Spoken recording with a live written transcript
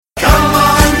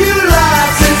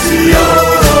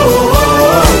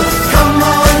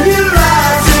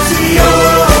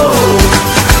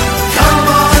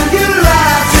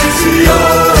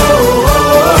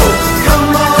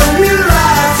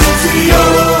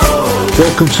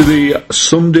Welcome to the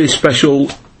Sunday special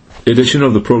edition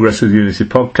of the Progressive Unity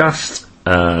podcast.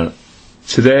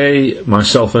 Today,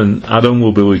 myself and Adam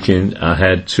will be looking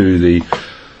ahead to the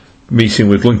meeting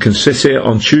with Lincoln City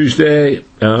on Tuesday.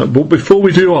 But before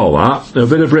we do all that, a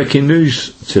bit of breaking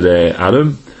news today,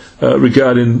 Adam,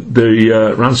 regarding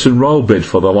the Ranson Royal bid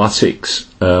for the Latics.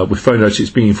 We found out it's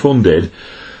being funded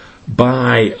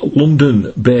by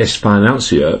London-based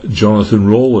financier Jonathan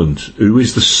Rowland, who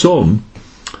is the son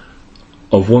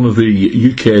of one of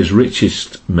the UK's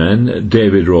richest men,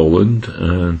 David Rowland.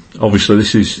 Obviously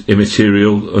this is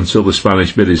immaterial until the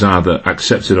Spanish bid is either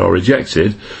accepted or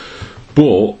rejected,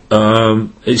 but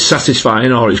it's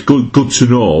satisfying, or it's good to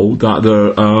know that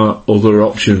there are other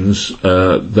options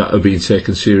that are being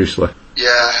taken seriously. Yeah,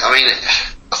 I mean,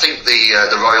 I think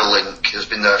the Royal Link has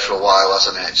been there for a while,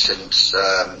 hasn't it, since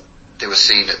they were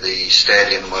seen at the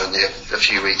stadium, weren't they, a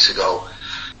few weeks ago.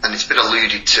 And it's been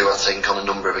alluded to, I think, on a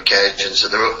number of occasions. So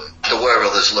there were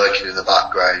others lurking in the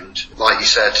background. Like you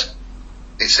said,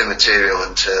 it's immaterial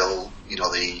until, you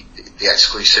know, the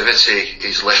exclusivity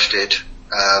is lifted,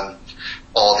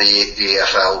 or the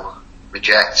EFL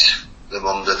reject them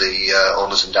under the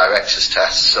owners and directors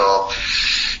test. So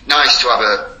nice to have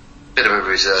a bit of a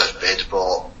reserve bid,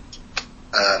 but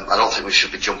I don't think we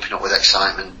should be jumping up with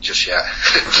excitement just yet.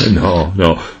 No.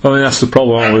 I mean, that's the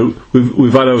problem.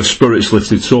 We've had our spirits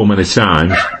lifted so many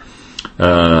times,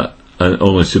 and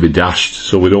only to be dashed.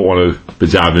 So we don't want to be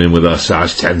diving in with our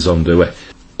size 10s on, do we?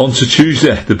 On to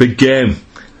Tuesday, the big game.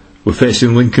 We're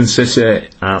facing Lincoln City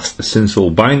at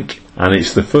Sincil Bank, and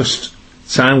it's the first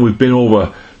time we've been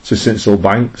over to Sincil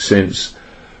Bank since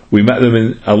we met them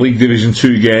in a League Division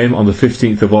 2 game on the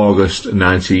 15th of August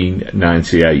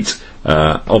 1998.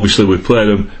 Obviously we played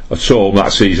them at home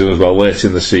that season as well, late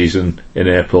in the season in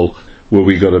April, where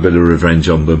we got a bit of revenge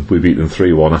on them. We beat them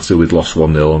 3-1 after we'd lost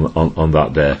 1-0 on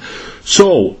that day.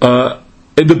 So,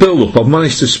 in the build-up, I've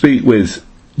managed to speak with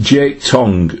Jake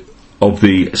Tong of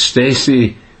the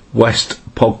Stacey West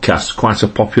podcast, quite a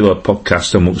popular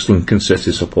podcast amongst Lincoln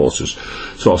City supporters.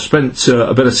 So I've spent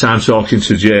a bit of time talking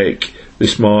to Jake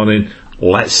this morning.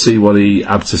 Let's see what he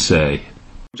had to say.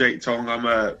 Jake Tong, I'm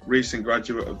a recent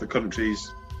graduate of the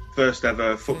country's first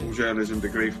ever football journalism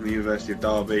degree from the University of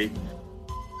Derby.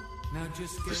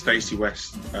 To Stacey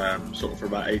West, sort of for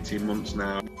about 18 months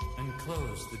now.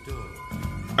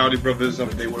 Howdy Brothers,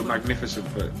 they were magnificent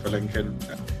for Lincoln.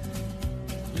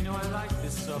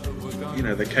 You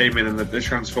know, they came in and they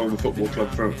transformed the football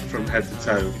club from head to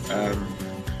toe.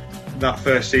 That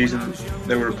first season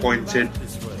they were appointed,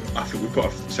 I think we put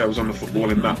ourselves on the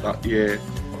footballing map that year.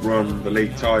 Run the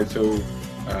league title,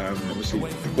 obviously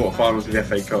the quarterfinals of the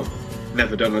FA Cup,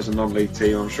 never done as a non-league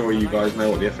team. I'm sure you guys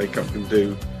know what the FA Cup can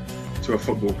do to a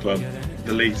football club.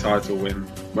 The league title win,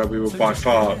 where we were by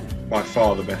far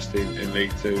the best in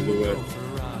League Two. We were,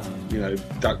 you know,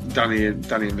 Danny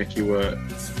and Nicky were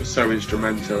so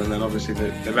instrumental, and then obviously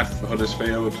they left for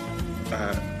Huddersfield.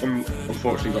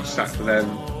 Unfortunately got sacked for them,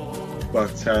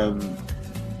 but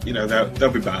you know,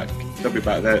 they'll be back. They'll be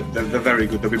back. They're very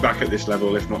good. They'll be back at this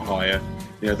level, if not higher.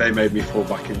 You know, they made me fall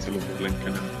back into love with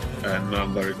Lincoln, and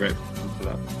I'm very grateful for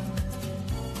that.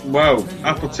 Well,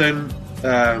 Appleton,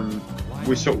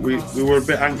 we were a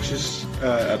bit anxious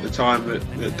at the time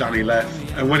that Danny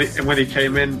left, and when he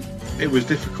came in, it was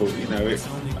difficult. You know, we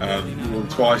won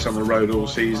twice on the road all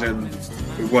season.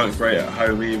 We weren't great at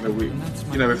home either.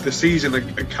 You know, if the season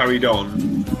had carried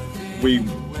on,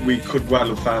 we could well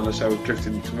have found ourselves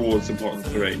drifting towards the bottom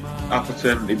three.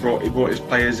 Appleton, he brought his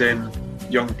players in,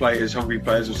 young players, hungry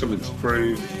players with something to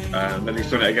prove. Then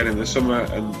he's done it again in the summer,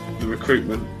 and the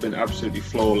recruitment been absolutely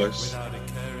flawless.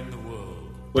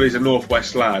 Well, he's a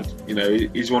Northwest lad, you know.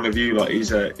 He's one of you. Like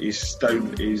he's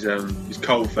stoned, he's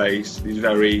cold faced. He's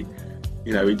very,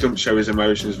 you know, he doesn't show his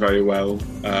emotions very well.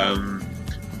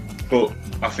 But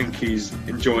I think he's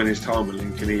enjoying his time with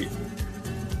Lincoln.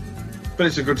 But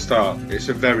it's a good start. It's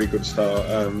a very good start.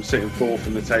 Sitting fourth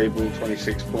in the table,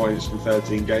 26 points from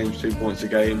 13 games, 2 points a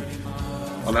game.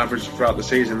 On average throughout the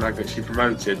season, they're actually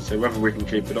promoted. So whether we can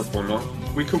keep it up or not,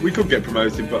 we could get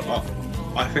promoted, but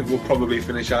I think we'll probably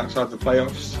finish outside the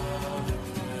playoffs.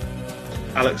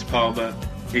 Alex Palmer,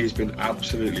 he's been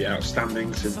absolutely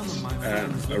outstanding since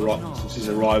his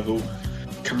arrival.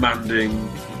 Commanding,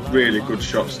 really good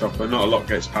shot stopper. Not a lot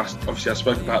gets past. Obviously, I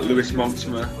spoke about Lewis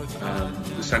Montsma,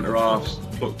 the centre halves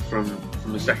plucked from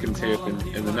the second tier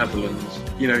in the Netherlands.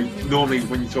 You know, normally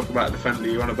when you talk about a defender,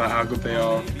 you're on about how good they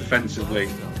are defensively.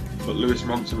 But Lewis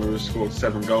Montsma has scored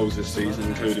 7 goals this season,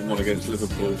 including one against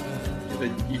Liverpool. And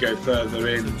then you go further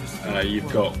in,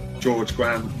 you've got George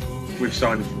Grant. We've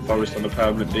signed him from Forest on a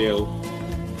permanent deal.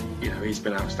 You know, he's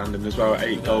been outstanding as well.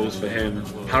 8 goals for him.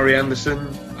 Harry Anderson.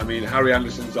 I mean, Harry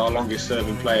Anderson's our longest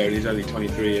serving player. He's only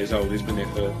 23 years old. He's been here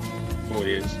for 4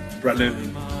 years.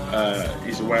 Brennan,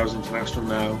 he's a Wales international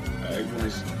now. He won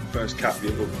his first cap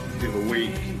the other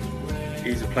week.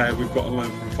 He's a player we've got on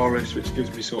loan from Forest, which gives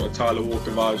me sort of Tyler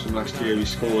Walker vibes from last year. He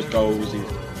scores goals, he's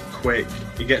quick.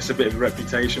 He gets a bit of a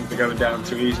reputation for going down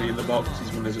too easily in the box.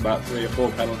 He's won us about 3 or 4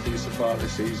 penalties so far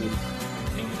this season.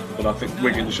 But I think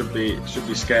Wigan should be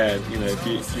scared. You know,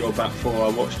 if you're back 4, I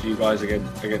watched you guys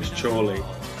against Chorley,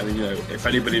 and you know, if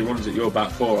anybody runs at your back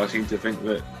 4, I seem to think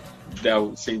that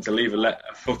they'll seem to leave a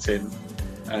foot in,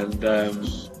 and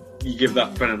you give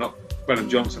that Brennan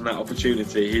Johnson that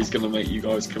opportunity, he's going to make you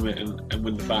guys commit and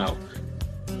win the foul.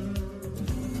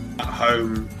 At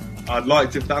home, I'd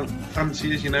like to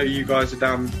fancy as, you know, you guys are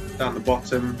down the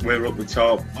bottom, we're up the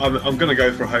top. I'm going to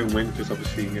go for a home win because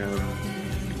obviously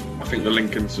I think the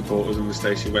Lincoln supporters and the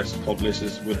Stacey West pod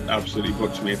listeners would absolutely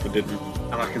butcher me if I didn't.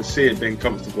 And I can see it being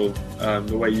comfortable,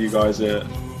 the way you guys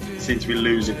seem to be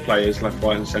losing players left,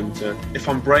 right and centre. If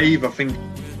I'm brave, I think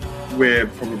we're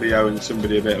probably owing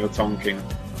somebody a bit of a tonking,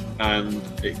 and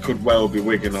it could well be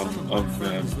Wigan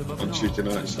on Tuesday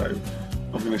night. So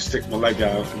I'm going to stick my leg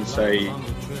out and say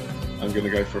I'm going to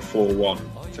go for a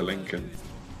 4-1 to Lincoln.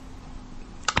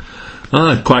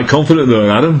 Quite confident though,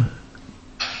 Adam.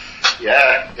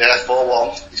 Yeah,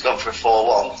 4-1. He's gone for a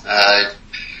 4-1.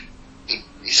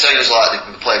 He sounds like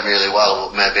they've been playing really well,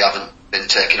 but maybe haven't been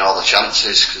taking all the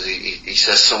chances, because he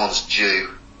says someone's due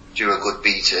a good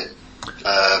beating.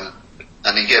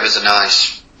 And he gave us a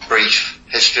nice brief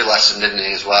history lesson, didn't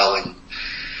he, as well, in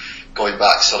going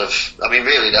back sort of, I mean,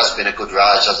 really, that's been a good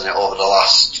rise, hasn't it, over the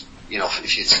last, you know,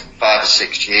 if you 5 or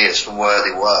 6 years from where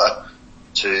they were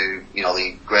to, you know,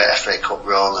 the great FA Cup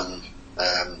run and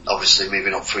obviously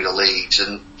moving up through the leagues.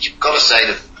 And you've got to say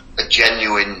they're a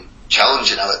genuine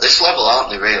challenger now at this level, aren't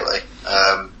they, really?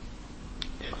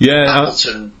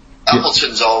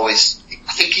 Appleton's always,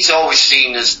 I think he's always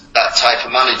seen as that type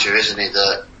of manager, isn't he,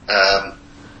 that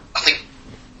I think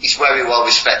he's very well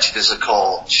respected as a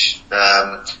coach.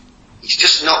 He's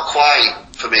just not quite,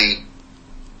 for me,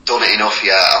 done it enough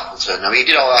yet, Appleton. I mean, he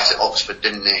did alright at Oxford,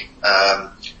 didn't he?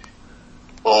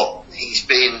 But he's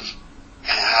been,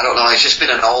 I don't know, he's just been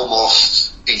an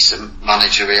almost decent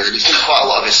manager, really. He's done quite a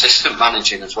lot of assistant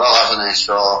managing as well, hasn't he?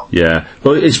 So yeah.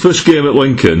 Well, his first game at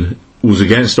Lincoln was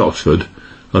against Oxford,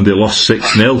 and they lost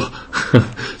 6-0.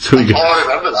 So I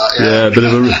remember that, yeah. Yeah, a bit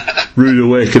of a rude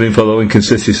awakening for the Lincoln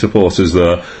City supporters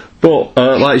there. But,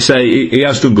 like you say, he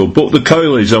has done good. But the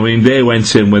Coilies, I mean, they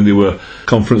went in when they were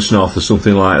Conference North or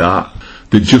something like that.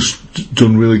 They'd just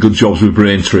done really good jobs with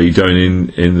Braintree down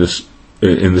in the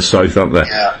south, haven't they?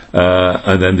 Yeah.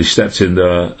 And then they stepped in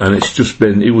there, and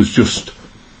it was just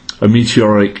a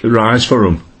meteoric rise for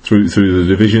them through the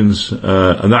divisions.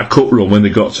 And that cup run, when they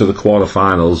got to the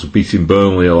quarter-finals, beating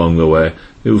Burnley along the way,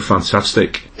 it was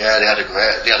fantastic. Yeah, they had a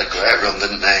great run,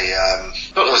 didn't they?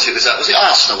 I don't know, was it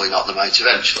Arsenal who knocked them out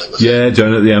eventually?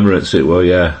 Down at the Emirates it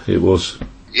was.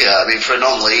 Yeah, I mean, for a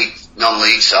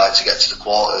non-league side to get to the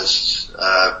quarters,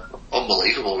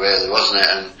 unbelievable, really, wasn't it?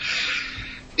 And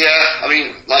yeah, I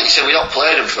mean, like you said, we not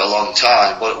played them for a long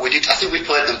time, but we did. I think we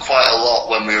played them quite a lot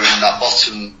when we were in that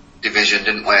bottom division,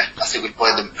 didn't we? I think we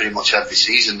played them pretty much every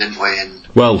season, didn't we?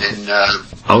 When we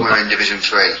were in Division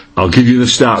 3. I'll give you the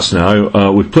stats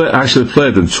now. We actually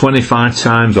played them 25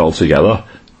 times altogether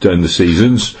during the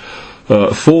seasons.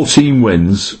 14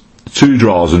 wins, 2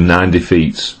 draws and 9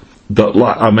 defeats.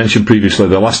 Like I mentioned previously,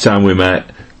 the last time we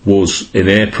met was in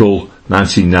April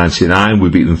 1999. We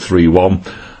beat them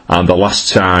 3-1. And the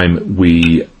last time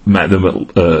we met them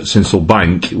at Sincil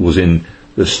Bank was in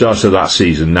the start of that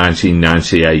season,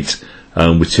 1998,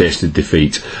 and we tasted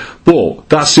defeat. But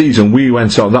that season we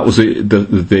went on, that was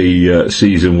the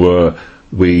season where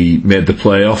we made the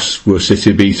playoffs, were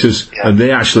City beat us, and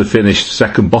they actually finished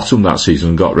second bottom that season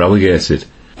and got relegated.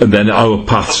 And then our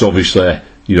paths, obviously,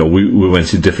 you know, we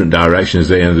went in different directions.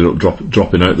 They ended up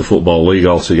dropping out the Football League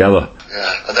altogether.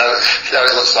 Yeah, and now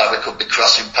it looks like we could be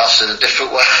crossing paths in a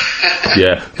different way.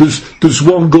 Yeah, there's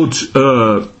one good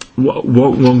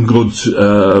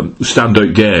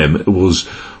standout game. It was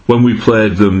when we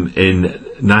played them in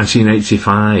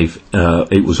 1985.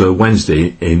 It was a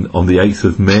Wednesday on the 8th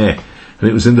of May, and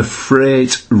it was in the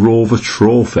Freight Rover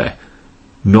Trophy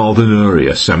Northern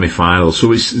Area semi-final.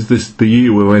 So it's the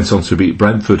year we went on to beat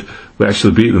Brentford. We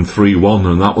actually beat them 3-1,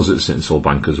 and that was at Sincil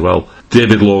Bank as well.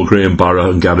 David Lowe, Graham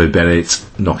Barrow and Gary Bennett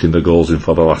knocking the goals in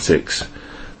for the Latics.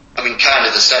 I mean, kind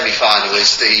of the semi-final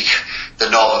is the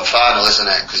Northern final, isn't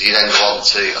it? Because you then go on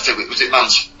to, I think, was it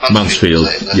Mansfield?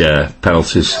 Yeah,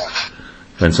 penalties. Yeah.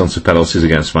 Went on to penalties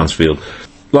against Mansfield.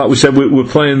 like we said, we're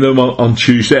playing them on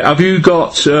Tuesday. Have you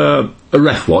got a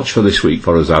ref watch for this week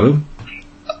for us, Adam?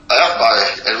 I have, Barry.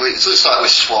 It looks like we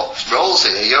swapped roles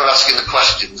here. You're asking the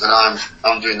questions and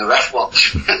I'm doing the ref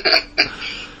watch.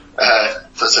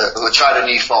 We're trying a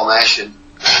new formation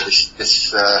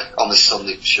this on this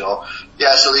Sunday for sure.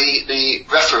 Yeah, so the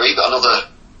referee, got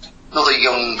another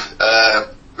young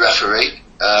referee.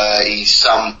 He's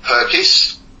Sam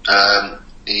Perkis.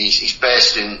 He's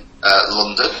based in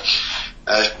London.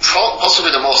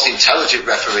 Possibly the most intelligent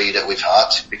referee that we've had,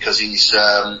 because he's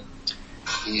got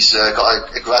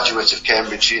a graduate of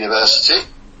Cambridge University,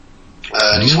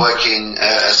 and he's working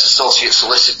as associate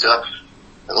solicitor at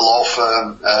the law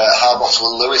firm Harbottle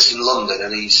and Lewis in London,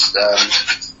 and he's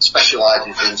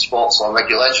specialises in sports law and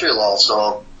regulatory law.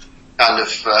 So kind of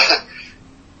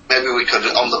maybe we could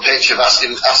on the pitch have asked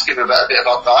him about a bit of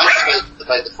advice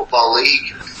about the football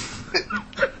league.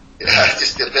 Yeah,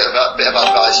 just a bit of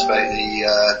advice about the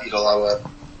our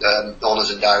owners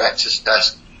and directors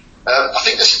test. I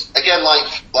think this again,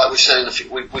 like we've said,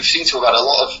 we've seemed to have had a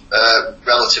lot of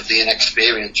relatively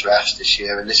inexperienced refs this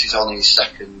year, and this is only his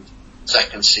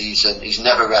second season. He's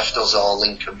never refed us or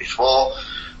Lincoln before.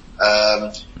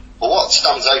 But what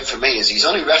stands out for me is he's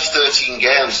only refed 13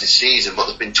 games this season, but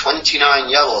there's been 29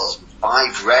 yellows and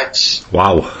 5 reds.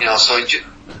 Wow. So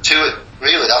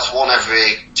really that's one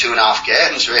every 2.5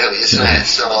 games, really, isn't it?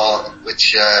 So,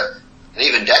 which, and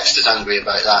even Dexter's angry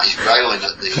about that. He's growling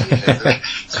at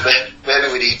so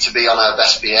maybe we need to be on our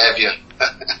best behaviour.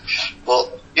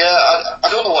 But yeah, I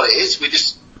don't know what it is.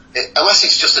 Unless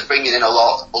it's just bringing in a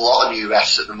lot of new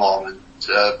refs at the moment.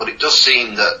 But it does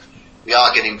seem that we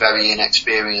are getting very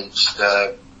inexperienced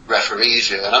referees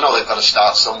here, and I know they've got to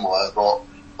start somewhere. But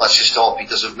let's just hope he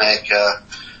doesn't make a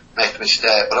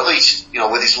mistake. But at least,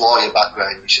 with his lawyer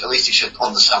background, at least he should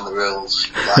understand the rules.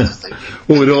 I'd like to think.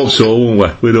 Well, we'd hope so,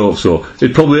 wouldn't we? We'd hope so.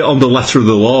 It'd probably on the letter of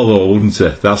the law, though, wouldn't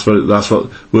it? That's where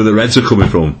the Reds are coming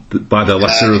from, by the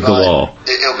letter of the law.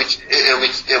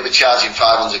 He'll be charging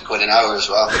 £500 an hour as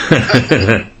well.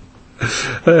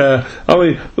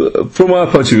 From our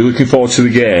point of view, looking forward to the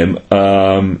game.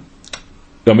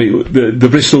 The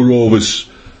Bristol Rovers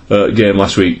game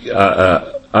last week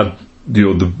had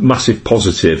the massive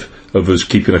positive of us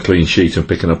keeping a clean sheet and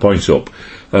picking a point up.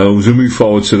 As we move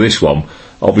forward to this one,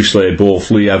 obviously both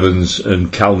Lee Evans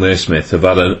and Cal Naismith have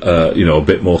had a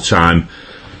bit more time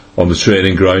on the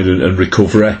training ground and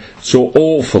recovery. So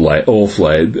hopefully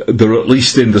they're at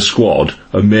least in the squad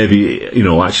and maybe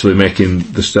actually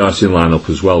making the starting lineup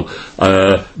as well.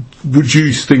 Would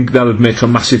you think that would make a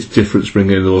massive difference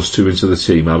bringing those two into the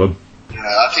team, Adam?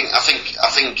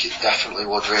 I think it definitely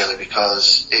would, really,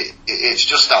 because it's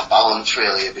just that balance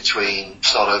really between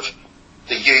sort of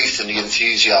the youth and the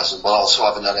enthusiasm, but also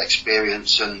having that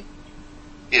experience. And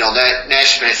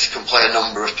Naismith can play a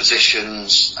number of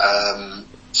positions,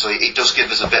 so it does give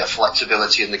us a bit of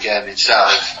flexibility in the game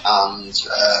itself. And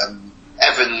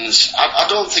Evans, I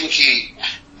don't think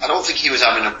he was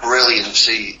having a brilliant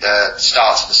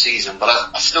start to the season, but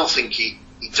I still think he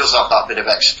does have that bit of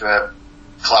extra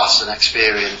class and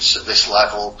experience at this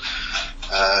level.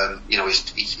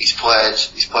 He's played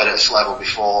at this level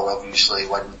before, obviously,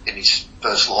 when in his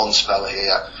first loan spell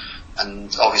here,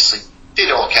 and obviously did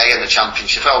okay in the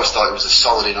Championship. I always thought he was a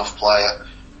solid enough player.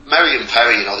 Merry and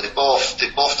Perry, they've both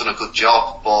done a good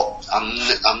job, but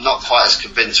I'm not quite as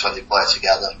convinced when they play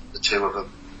together, the two of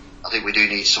them. I think we do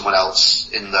need someone else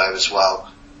in there as well.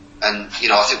 And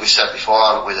I think we said before,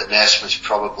 haven't we, that Naismith's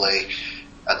probably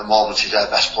at the moment is their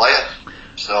best player.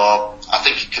 So I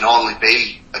think it can only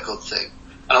be a good thing.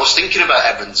 And I was thinking about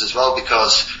Evans as well,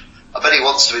 because I bet he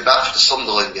wants to be back for the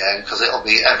Sunderland game, because it'll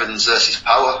be Evans versus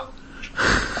Power.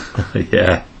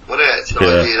 Yeah. Would it? So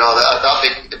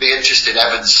that'd be interesting.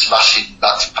 Evans smashing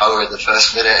back to Power in the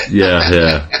first minute.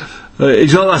 Yeah.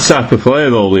 He's not that type of player,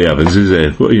 though, Lee Evans, is he?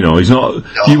 He's not.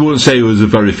 No. You wouldn't say he was a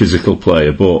very physical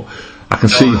player, but I can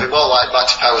see. It'd be more like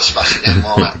Max Power smashing him,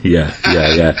 won't it?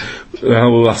 Yeah.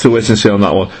 We'll have to wait and see on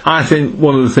that one. I think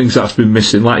one of the things that's been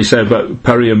missing, like you said about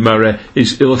Perry and Murray,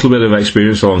 is a little bit of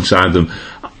experience alongside them.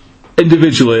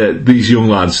 Individually, these young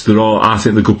lads, I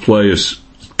think they're good players.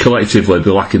 Collectively,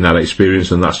 they're lacking that experience,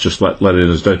 and that's just letting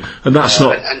us down. And that's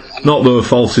not their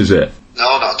fault, is it?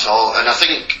 No, not at all. And I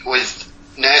think with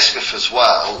Naismith as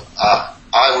well,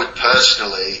 I would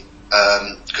personally,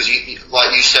 because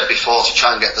like you said before, to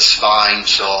try and get the spine,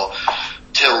 so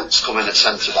Tilt's coming at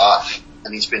centre back,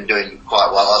 and he's been doing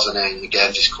quite well, hasn't he? In the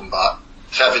games he's come back.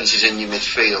 If Evans is in your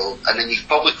midfield, and then you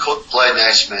probably could play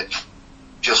Naismith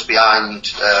just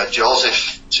behind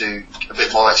Joseph to a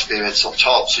bit more experience up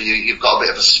top, so you've got a bit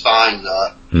of a spine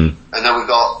there. And then we've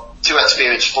got two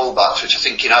experienced fullbacks, which I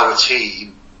think in our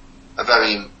team are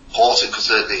very important because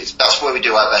that's where we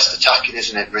do our best attacking,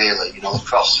 isn't it? Really, you know, the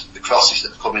crosses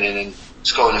that are coming in and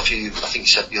scoring a few. I think you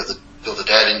said the other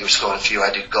day, didn't you? Scoring a few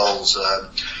headed goals.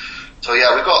 So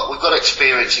yeah, we've got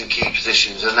experience in key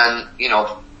positions, and then you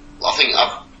know, I think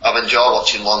I've enjoyed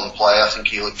watching Long play. I think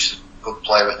he looks a good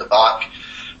player at the back.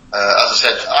 As I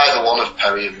said, either one of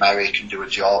Perry and Merry can do a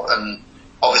job, and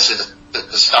obviously the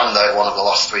standout one of the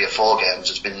last 3 or 4 games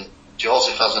has been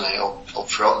Joseph, hasn't he, up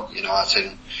front, you know, I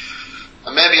think.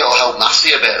 And maybe it'll help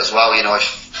Massey a bit as well, you know,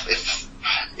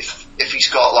 if he's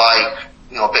got like,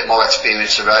 you know, a bit more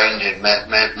experience around him,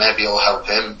 maybe it'll help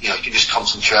him, you know, he can just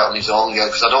concentrate on his own game,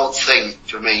 because I don't think,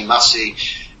 for me, Massey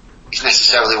is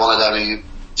necessarily one of them who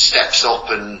steps up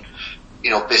and,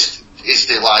 you know, is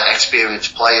the like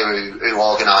experienced player who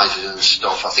organises and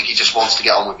stuff. I think he just wants to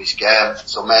get on with his game.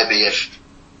 So maybe if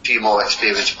a few more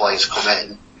experienced players come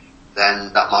in,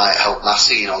 then that might help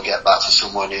Massey, you know, get back to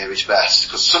somewhere near his best.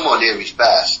 Because somewhere near his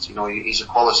best, you know, he's a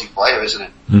quality player,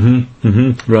 isn't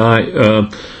he?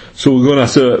 Right. So we're going to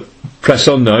have to press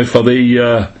on now for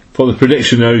the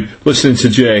prediction. Now, listening to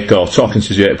Jake or talking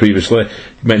to Jake previously,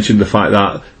 he mentioned the fact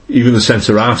that even the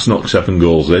centre half's knocked 7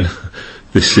 goals in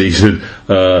this season.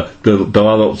 The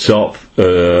lad up top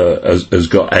has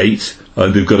got 8,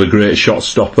 and they've got a great shot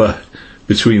stopper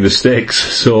between the sticks.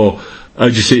 So how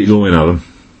do you see it going, Adam?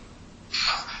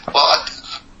 Well,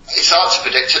 it's hard to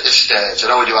predict at this stage. I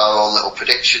know we do our own little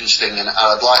predictions thing, and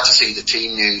I'd like to see the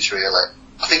team news really.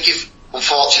 I think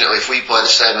unfortunately if we play the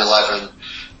same 11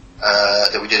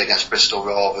 that we did against Bristol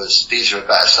Rovers, these are a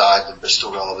better side than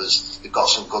Bristol Rovers. They've got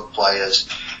some good players.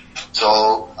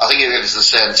 So I think if it was the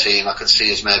same team, I could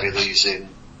see us maybe losing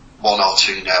 1 or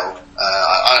 2-0.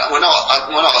 We're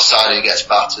not a side who gets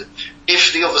battered.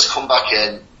 If the others come back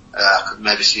in, I could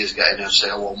maybe see us getting, say,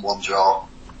 a 1-1 draw.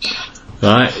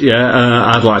 Right,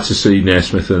 yeah. I'd like to see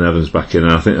Naismith and Evans back in.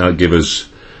 I think that gives us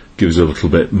a little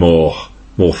bit more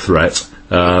threat.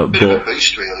 Bit of a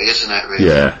boost, really, isn't it? Really,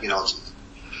 yeah. You know,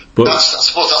 but I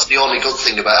suppose that's the only good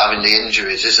thing about having the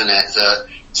injuries, isn't it? That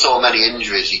so many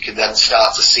injuries, you can then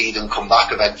start to see them come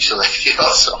back eventually. You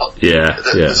know, so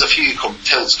there's a few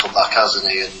tilts come back,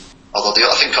 hasn't he? And although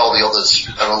I think all the others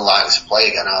are unlikely to play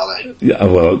again, are they? Yeah,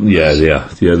 well, yeah,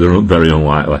 they're very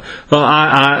unlikely. Well,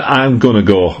 I'm going to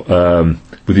go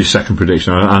with your second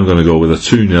prediction. I'm going to go with a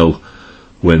 2-0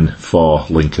 win for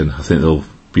Lincoln. I think they'll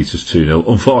beat us 2-0.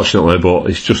 Unfortunately, but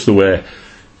it's just the way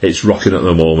it's rocking at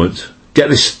the moment. Get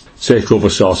this takeover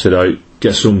sorted out,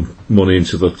 get some money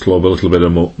into the club, a little bit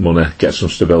of money, get some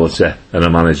stability and a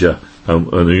manager,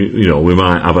 and you know, we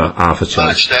might have half a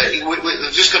chance.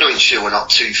 We're just going to ensure we're not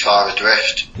too far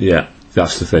adrift. Yeah,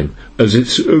 that's the thing. As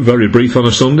it's very brief on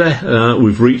a Sunday,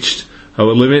 we've reached our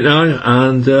limit now,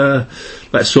 and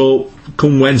let's hope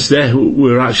come Wednesday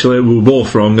we're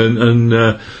both wrong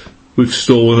and we've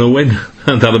stolen a win,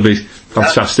 and that'll be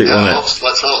fantastic, won't it?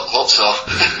 Let's hope so.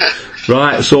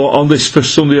 Right, so on this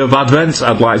first Sunday of Advent,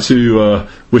 I'd like to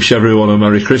wish everyone a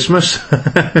Merry Christmas.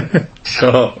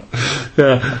 So,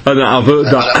 yeah, and I've heard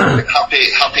that.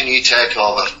 Happy New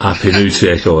Takeover. Happy New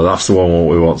Takeover. That's the one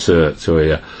we want to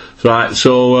hear. Right,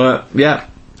 so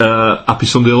happy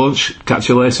Sunday lunch. Catch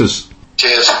you later.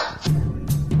 Cheers.